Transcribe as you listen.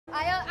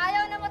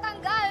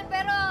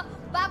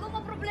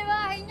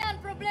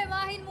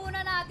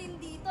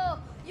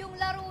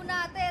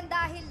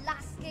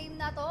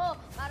na to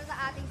para sa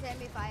ating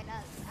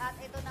semifinals. At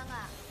ito na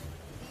nga,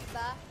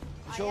 diba?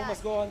 The show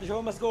must go on. The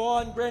show must go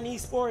on. Bren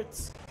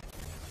Esports.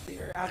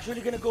 They're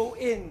actually gonna go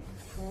in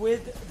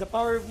with the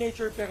power of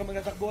nature pero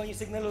magtatakbuhan yung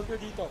Cignal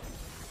Ultra dito.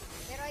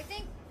 Pero I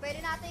think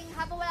pwede nating,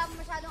 habang wala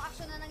masyadong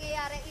action na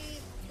nangyayari,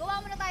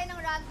 gawa muna tayo ng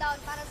rundown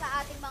para sa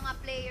ating mga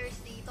players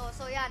dito.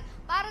 So yan,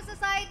 para sa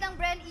side ng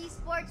Bren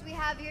Esports, we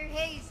have here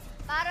Hayes.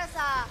 Para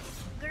sa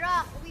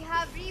Grok, we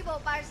have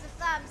Rebo. Para sa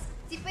Sams,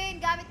 si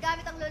Payne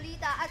gamit-gamit ang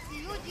Lolita. At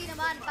si Yuji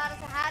naman para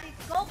sa Harry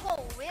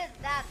Coco with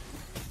that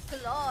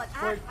Claude.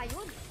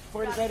 Ayun.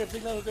 For the side of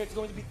Cignal Ultra, it's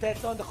going to be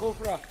Tet on the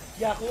Cobra,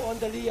 Yaku on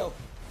the Leo.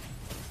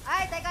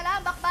 Ay, teka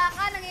lang,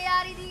 bakbakan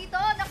nangyayari dito.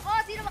 Nako,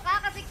 sino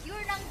makakasecure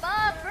ng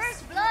ball?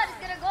 First blood is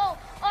gonna go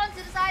on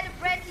to the side of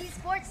Bren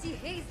Esports. Si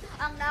Hayes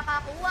ang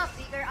nakakuha.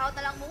 Figure out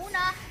na lang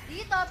muna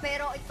dito.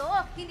 Pero ito,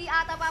 hindi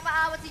ata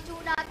papaawat si Chu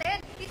natin.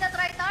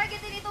 Ita-try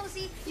targetin itong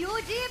si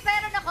Yuji.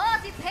 Pero nako,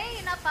 si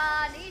Payne na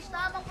punish.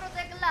 Tamang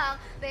protect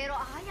lang. Pero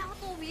ayaw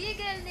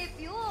tumigil ni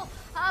Pew.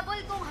 Habol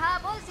kung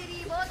habol si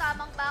Rebo.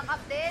 Tamang backup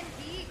din.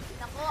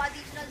 Nako,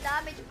 additional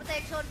damage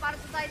protection para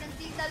sa side ng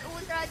Cignal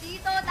Ultra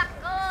dito.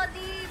 Nako,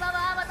 di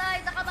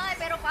mamamatay sa kamay.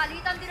 Pero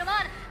palitan din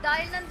naman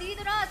dahil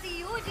nandito na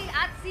si Yuji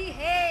at si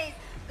Hayes.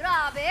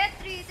 Grabe,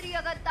 3-3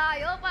 agad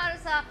tayo para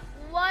sa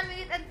 1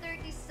 minute and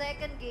 30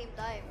 second game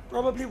time.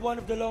 Probably one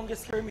of the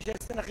longest skirmishes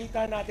na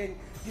nakita natin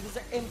dito sa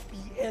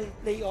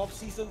MPL-Ph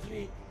Season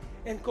 3.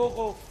 And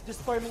Coco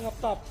just farming up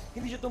top.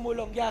 Hindi siya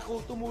tumulong.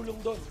 Yaku tumulong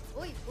doon.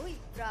 Uy,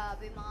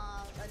 grabe mga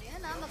ano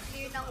yan ha,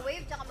 mag-clear ng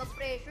wave tsaka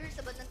mag-pressure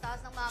sa bandang taas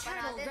ng mapa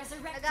natin.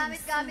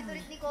 Nagamit-gamit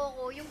ulit ni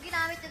Coco yung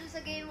ginamit niya dun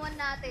sa game 1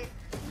 natin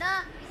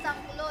na isang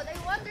Claude. I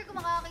wonder kung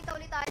makakakita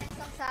ulit tayo ng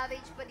isang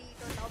Savage pa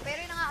dito. No? Pero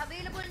yun nga,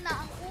 available na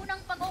ang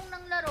unang pagong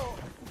ng laro.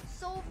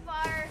 So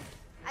far,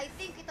 I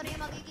think ito na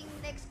yung magiging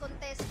next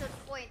contestation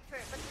point.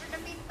 But for the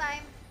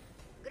meantime,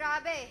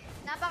 grabe,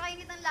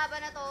 napakainit ng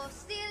laban na to.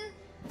 Still,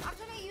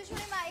 actually,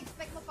 usually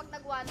ma-expect mo pag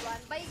nag-1-1.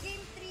 By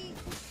game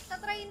 3,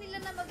 tatry nila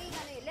na maging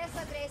less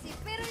aggressive.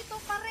 Pero ito,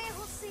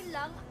 pareho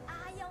silang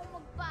ayaw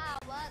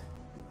magpaawat.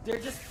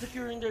 They're just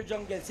securing their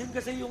jungles. Yun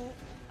kasi yung,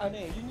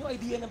 yun yung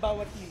idea ng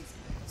bawat teams.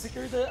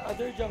 Secure the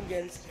other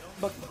jungles,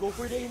 go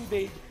for the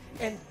invade,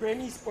 and Bren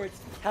Esports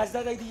has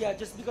that idea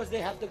just because they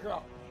have the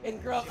Grok.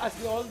 And Grok, as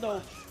we all know,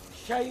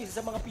 siya yung isa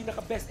sa mga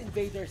pinaka-best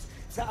invaders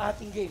sa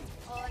ating game.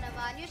 Oo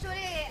naman.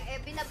 Usually,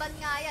 binaban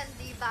nga yan,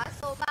 di ba?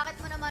 So, bakit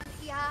mo naman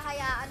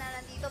ihahayaan na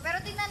nandito?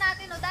 Pero tingnan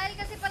natin, no? Dahil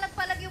kasi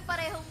palag-palag yung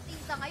parehong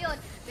team sa ngayon.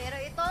 Pero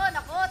ito,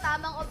 nako,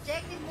 tamang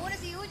objective muna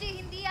si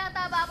Yuji. Hindi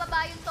yata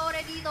bababa yung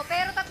Torre dito.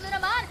 Pero tatlo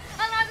naman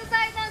ang nasa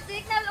side ng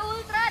Cignal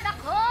Ultra.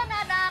 Nako,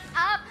 na-knock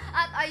up.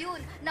 At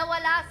ayun,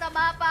 nawala sa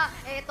mapa.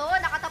 Ito,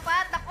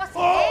 nakatapat. Nako, si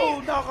Hayes.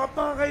 Knock-up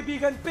mga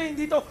kaibigan. Payne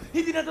dito,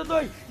 hindi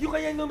natutuloy yung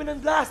kanyang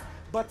Luminant Blast.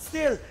 But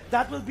still,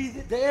 that will be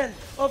the end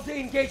of the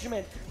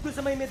engagement. Doon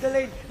sa may middle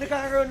lane,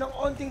 nagkakaroon ng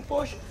onting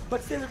push,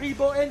 but still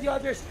Rebo and the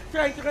others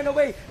trying to run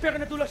away.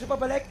 Pero natulak siya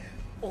pabalik,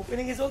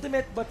 opening his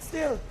ultimate, but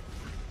still,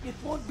 they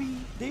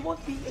won't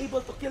be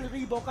able to kill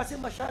Rebo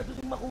kasi masyado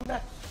ding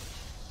makunat.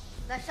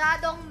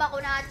 Masyadong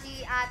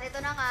makunachi at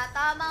ito na nga,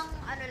 tamang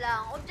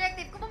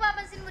objective. Kung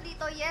mapapansin mo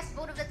dito, yes,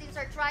 both of the teams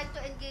are trying to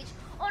engage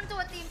onto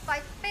a team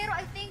fight. Pero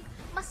I think,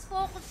 mas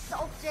focus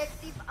sa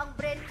objective ang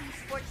Bren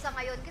Esports sa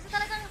ngayon. Kasi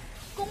talagang,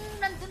 kung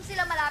nandun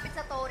sila malapit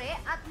sa Torre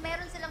at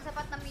meron silang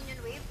sapat na minion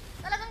wave,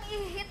 talagang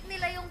i-hit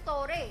nila yung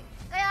Torre.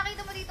 Kaya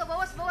kita mo dito,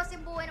 bawas-bawas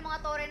yung buhay ng mga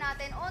Torre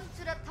natin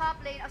onto the top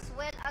lane as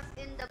well as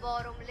in the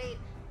bottom lane.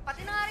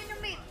 Pati na nga rin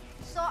yung mid.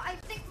 So, I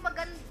think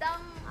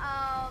magandang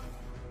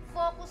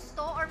focus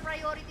to or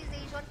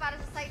prioritization para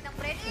sa side ng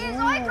Bren.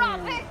 Ay,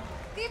 grabe!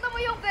 Kita mo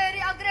yung very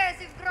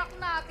aggressive Grok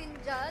natin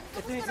dyan.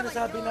 Ito yung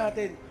sinasabi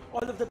natin.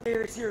 All of the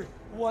players here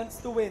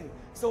wants to win.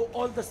 So,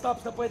 all the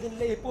stops na pwedeng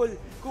i-pull,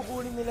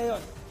 kukunin nila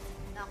yon.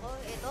 Nako,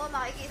 ito,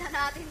 makikita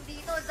natin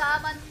dito.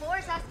 Zaman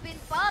Force has been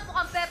popped.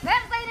 Mukhang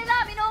pepensay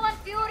nila. Minowan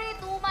Fury,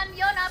 2-man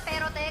yun ha.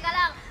 Pero teka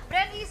lang,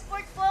 Bren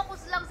Esports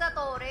focus lang sa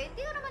Torre.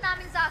 Hindi ko naman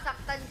namin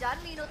sasaktan dyan,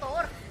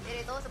 Minotaur. Pero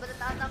ito, sa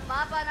batataan ng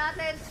mapa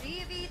natin,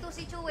 3v2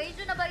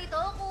 situation na ba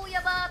ito,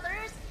 Kuya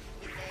Butters?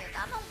 Hindi,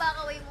 tamang back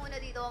away muna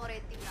dito ang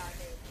red team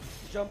natin.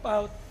 Jump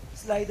out,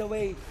 slide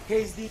away.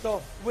 Hayes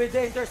dito with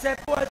the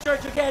intercept. One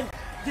charge again.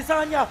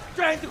 Desanya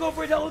trying to go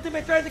for the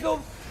ultimate, trying to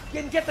go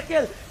and get the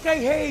kill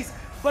kay Hayes.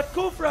 But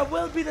Kufra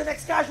will be the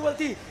next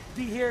casualty.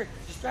 D here,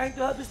 just trying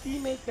to help his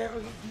teammate, pero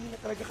hindi na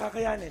talaga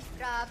kakayanin.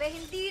 Grabe,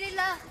 hindi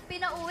nila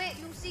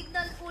pinauwi yung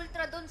Cignal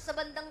Ultra doon sa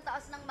bandang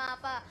taas ng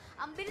mapa.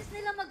 Ang bilis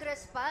nila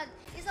mag-respond.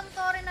 Isang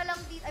torre na lang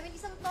dito,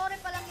 isang torre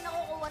pa lang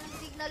nakukuha ng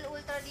Cignal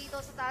Ultra dito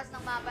sa taas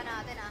ng mapa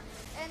natin ha.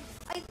 And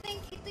I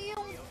think ito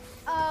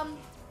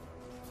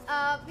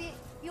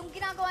yung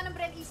ginagawa ng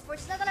Bren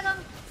Esports na talagang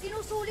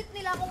sinusulit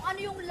nila kung ano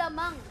yung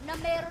lamang na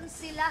meron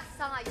sila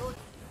sa ngayon.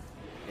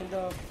 And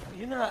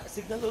yun na nga,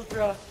 Cignal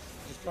Ultra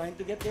just trying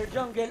to get their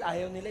jungle.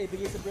 Ayaw nila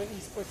ibigay sa Bren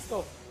Esports to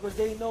because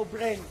they know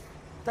Bren,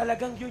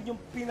 talagang yun yung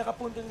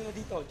pinakapunto nila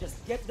dito. Just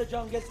get the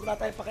jungles, wala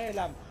tayong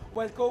pakialam.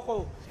 While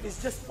Coco is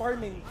just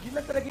farming. Yun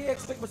lang talaga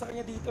i-expect mo sa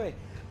kanya dito eh.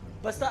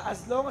 Basta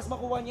as long as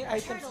makuha niya yung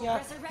items niya,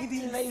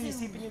 hindi nila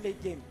iisipin yung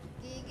late game.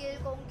 Gigil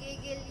kung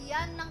gigil.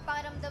 Yan ang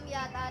pakiramdam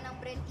yata ng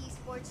Bren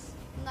Esports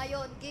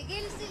ngayon.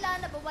 Gigil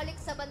sila na bumalik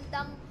sa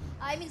bandang,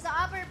 sa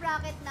upper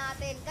bracket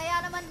natin.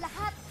 Kaya naman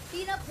lahat,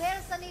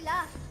 pinapersa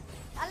nila.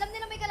 Alam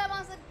nila may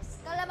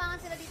kalamangan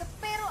sila dito.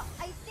 Pero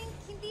I think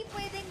hindi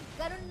pwedeng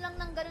ganun lang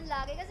ng ganun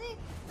lagi. Kasi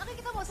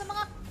nakikita mo, sa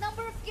mga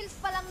number of kills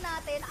pa lang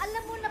natin,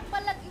 alam mo na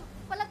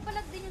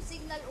palag-palag din yung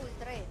Cignal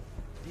Ultra eh.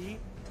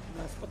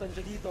 Naspotan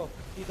siya dito.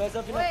 He does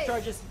have enough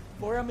charges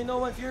for a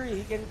Minoan Fury.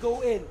 He can go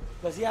in.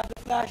 Does he have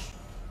the flash?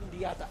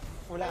 Hindi yata.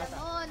 Wala yata.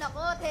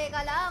 Nako, teka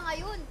lang.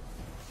 Ayun.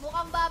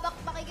 Mukhang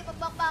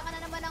makikipagbakbakan na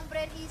naman ng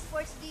Bren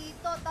Esports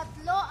dito. 3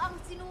 ang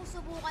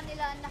sinusubukan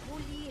nila na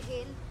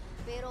hulihin.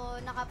 Pero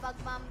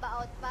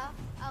nakapag-mamba out pa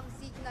ang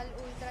Cignal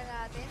Ultra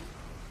natin.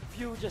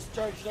 Few just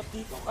charged up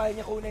dito. Kaya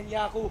niya kunin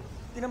Yaku.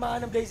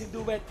 Tinamaan ng Blazing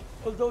Duet.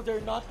 Although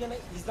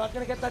he's not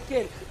gonna get that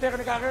kill. Pero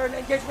nagkakaroon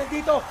ng engagement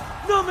dito.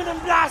 Luminous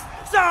Blast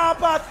sa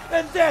apat.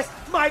 And this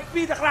might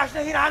be the clash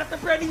na hinahanap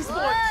ng Bren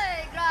Esports. Uy,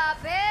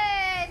 grabe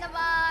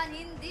naman.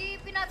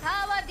 Hindi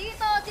pinatawa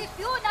dito si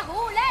Few na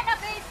huli na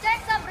face check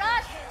sa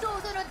brush.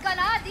 Susunod ka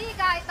na, di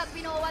kahit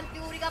nag-Minoan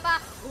Fury ka pa.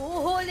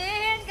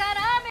 Huhulihin ka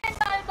namin,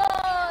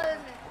 Balbon!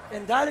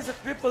 And that is a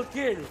triple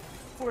kill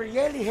for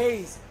Yelly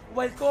Hayes.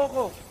 While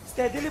Coco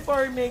steadily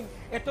farming,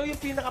 ito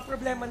yung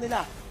pinaka-problema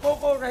nila.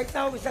 Coco right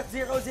now is at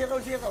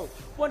 0-0-0.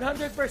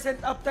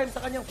 100% uptime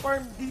sa kanyang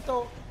farm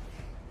dito.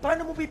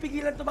 Paano mo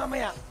pipigilan ito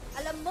mamaya?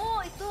 Alam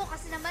mo, ito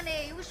kasi naman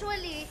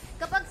usually,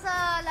 kapag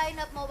sa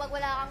lineup mo, wag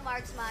wala kang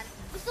marksman,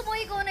 gusto mo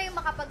ikaw na yung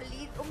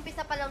makapag-lead,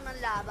 umpisa pa lang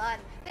ng laban.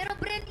 Pero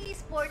Bren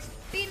Esports,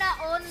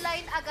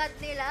 pina-online agad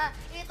nila.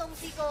 Itong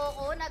si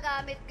Coco na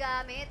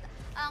gamit-gamit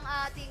ang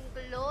ating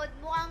Claude.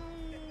 Mukhang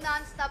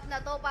non-stop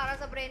na to para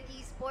sa Bren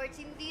Esports.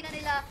 Hindi na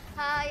nila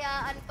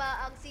hahayaan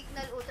pa ang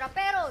Cignal Ultra.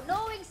 Pero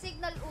knowing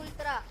Cignal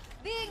Ultra,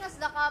 being as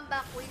the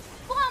comeback queens,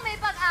 mukhang may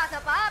pag-asa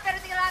pa. Pero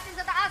tingnan natin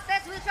sa taas,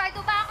 Tess will try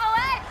to back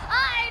away.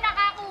 Ay,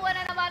 nakakuha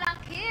na naman ang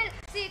kill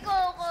si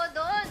Coco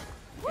doon.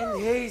 And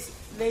Hayes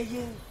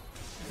laying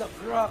the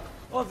grok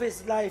of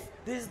his life.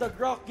 This is the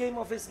grok game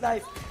of his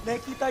life.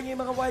 Nakikita niyo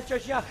yung mga wild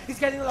charge niya.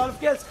 He's getting a lot of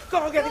kills.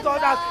 Coco getting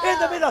called out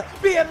in the middle.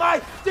 BMI,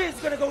 this is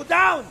gonna go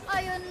down.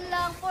 Ayun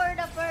lang, for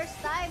the first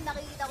time,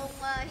 nakita kong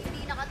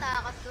hindi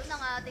nakatakas doon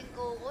ng ating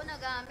Coco na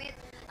gamit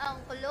ang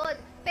Claude.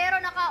 Pero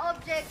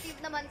naka-objective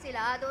naman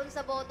sila doon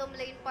sa bottom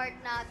lane part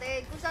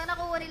natin. Kung saan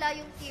nakuha nila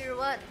yung tier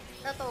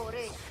 1 na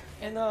Torre.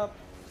 And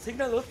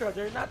Cignal Ultra,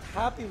 they're not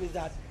happy with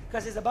that.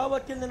 Kasi sa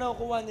bawat kill na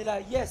nakukuha nila,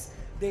 yes,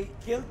 they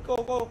killed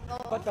Coco,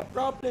 but the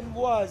problem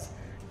was,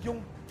 yung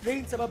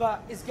lane sa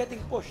baba is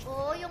getting pushed.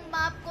 Oo, yung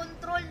map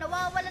control,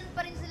 nawawalan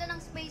pa rin sila ng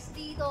space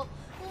dito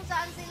kung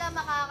saan sila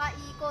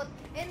makakaikot.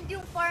 And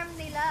yung farm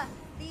nila,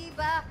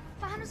 diba?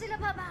 Paano sila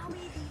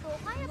babawi dito?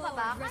 Kaya pa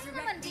ba? Kaya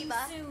naman,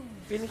 diba?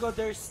 Feeling ko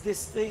there's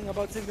this thing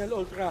about Cignal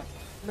Ultra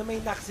na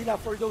may knock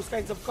sila for those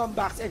kinds of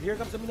comebacks. And here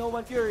comes the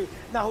Minoan Fury.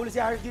 Nahuli si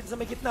Harris dito sa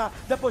may gitna.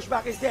 The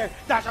pushback is there.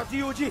 Dash out si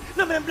Yuji.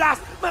 Naman ang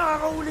blast.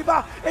 Makakahuli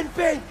ba? And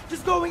Pain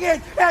just going in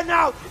and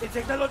out. It's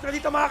Cignal Ultra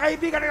dito mga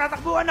kaibigan.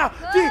 Nagtatakbuhan na.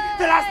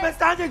 The last man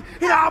standing.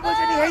 Hinahabol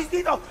siya ni Hayes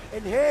dito.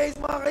 And Hayes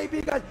mga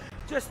kaibigan,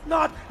 just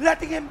not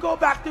letting him go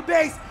back to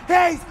base.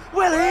 Hayes,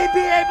 will he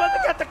be able to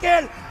get the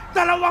kill?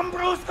 Dalawang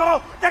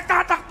Brusco,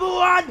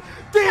 nagtatakbuhan!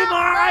 Di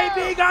mga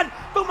kaibigan,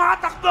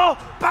 tumatakbo!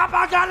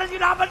 Papagalan yung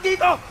laban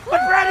dito!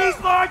 But Bren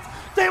Esports,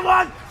 they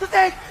want to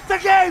take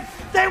the game!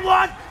 They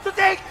want to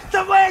take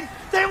the win!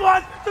 They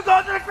want to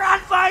go to the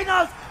grand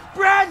finals!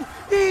 Bren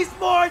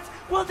Esports,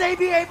 will they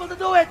be able to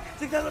do it?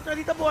 Cignal Ultra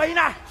dito, buhay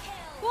na!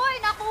 Uy,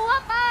 nakuha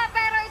pa!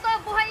 Pero ito,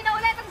 buhay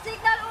na ulit ang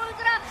Cignal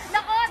Ultra!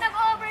 Nako,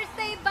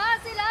 nag-overstay ba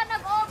sila?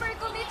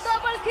 Nag-overcommit,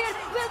 double kill!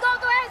 Will go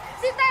to hell!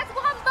 Si Tess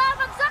mukhang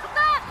babagsak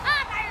na!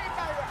 At ayun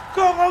na!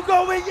 Coco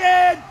going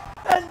in!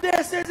 And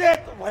this is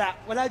it!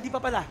 Wala, di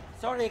pa pala.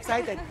 Sorry,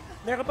 excited.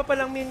 Meron pa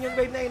palang minion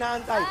wave na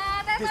inaantay.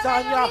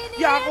 Kisanya,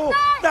 Yaku,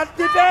 that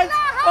defense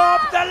of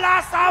the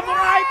last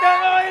samurai!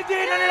 Pero hindi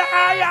na nila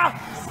kaya!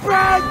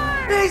 Bren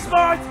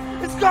Esports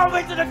is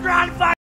going to the grand final!